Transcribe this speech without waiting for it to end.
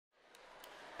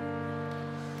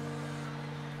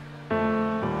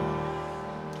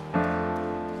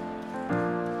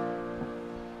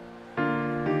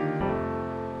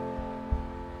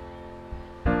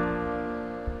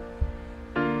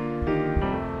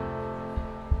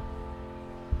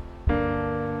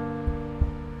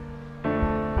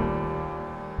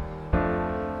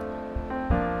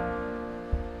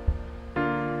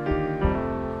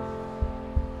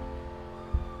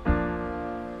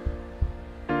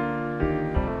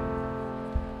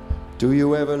Do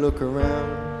you ever look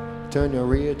around, turn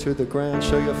your ear to the ground,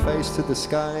 show your face to the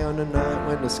sky on a night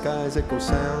when the skies echo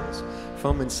sounds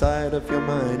from inside of your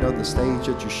mind, or the stage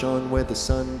that you shone where the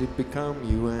sun did become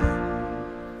you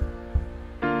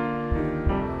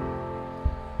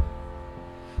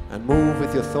and move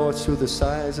with your thoughts through the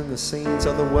sights and the scenes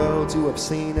of the worlds you have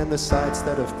seen and the sights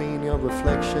that have been your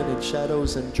reflection in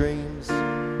shadows and dreams,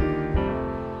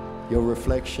 your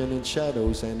reflection in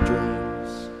shadows and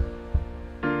dreams.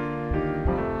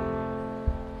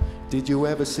 Did you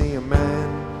ever see a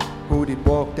man who did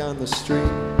walk down the street,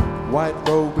 white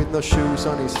robe with no shoes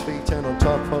on his feet, and on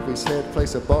top of his head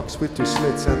place a box with 2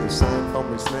 slits, and the sign from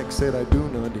his neck said, I do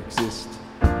not exist.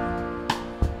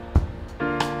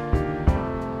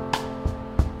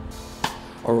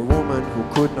 Or a woman who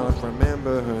could not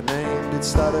remember her name, did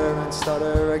stutter and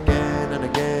stutter again and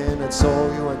again, and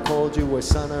saw you and called you a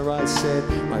son, her eyes said,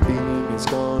 my being is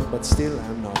gone, but still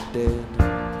I'm not dead.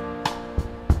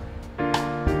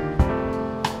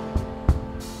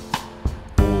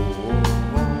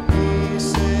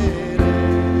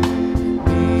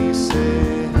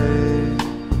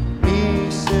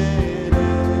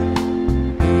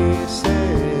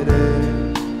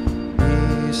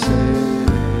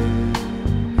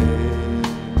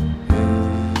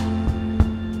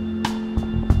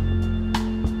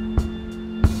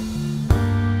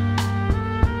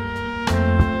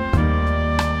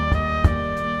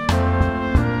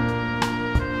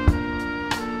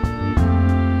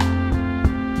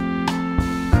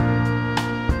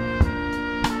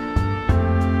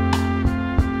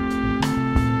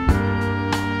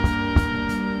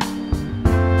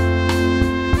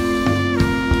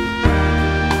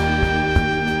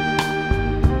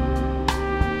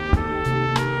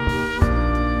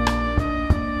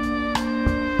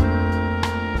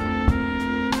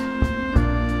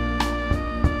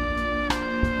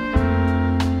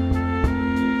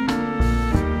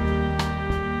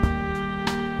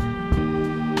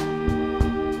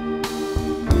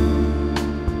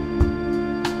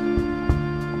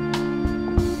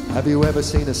 Have you ever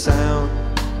seen a sound?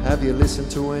 Have you listened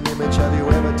to an image? Have you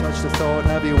ever touched a thought?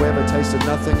 Have you ever tasted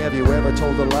nothing? Have you ever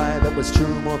told a lie that was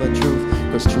true more than truth?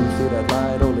 Because truth it had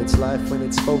lied all its life when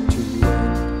it spoke to you.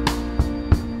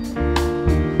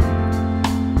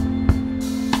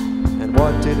 And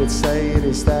what did it say? It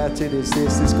is that, it is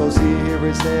this. This goes here, here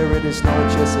is there. It is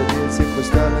not, yes it is. It was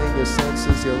telling your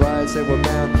senses, your eyes, they were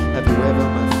bound. Have you ever,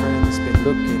 my friends, been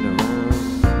looking around?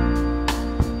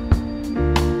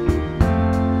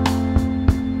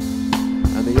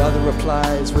 The other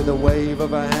replies with a wave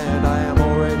of a hand, I am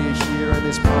already here in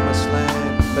this promised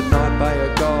land, but not by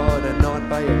a god and not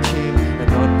by a king, and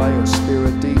not by your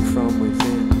spirit deep from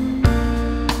within.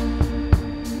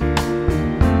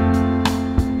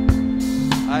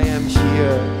 I am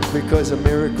here because a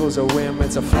miracle's a whim,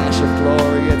 it's a flash of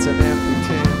glory, it's an empty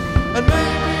tin, and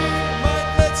maybe it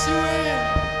might let you in.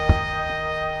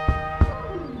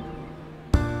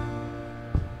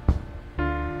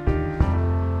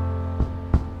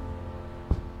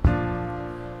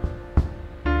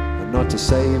 Not to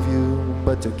save you,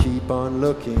 but to keep on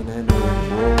looking and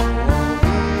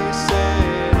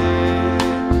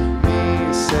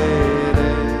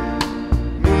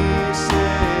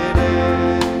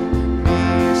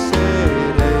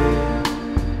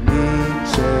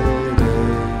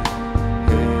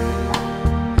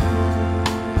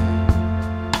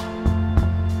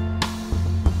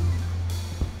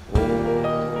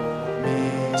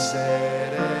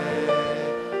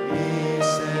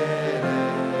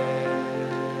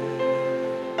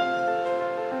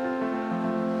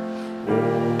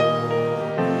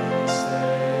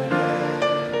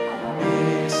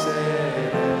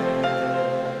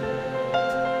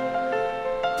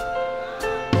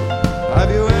Have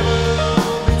you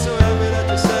ever been so happy that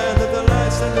you said that the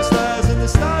lights and the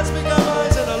stars become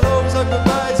eyes, and the lows are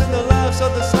goodbyes and the laughs are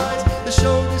the sighs, the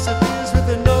show disappears with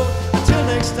a note until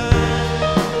next time.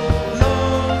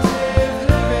 Long live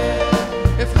living,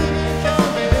 if living can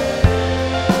be living.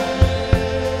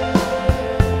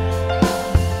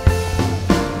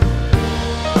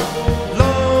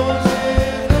 Long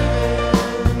live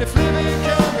living, if living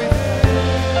can be living.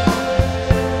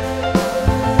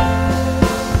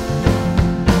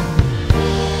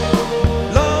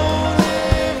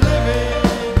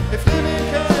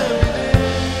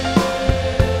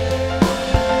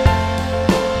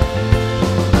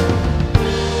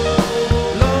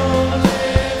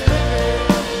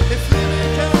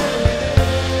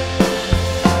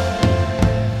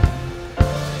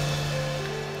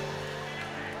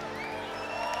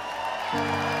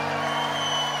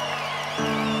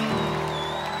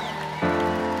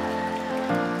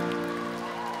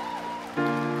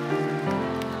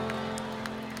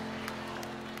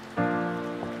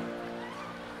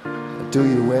 Do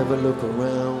you ever look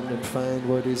around and find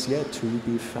what is yet to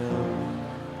be found?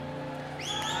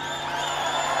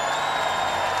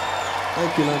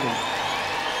 Thank you, London.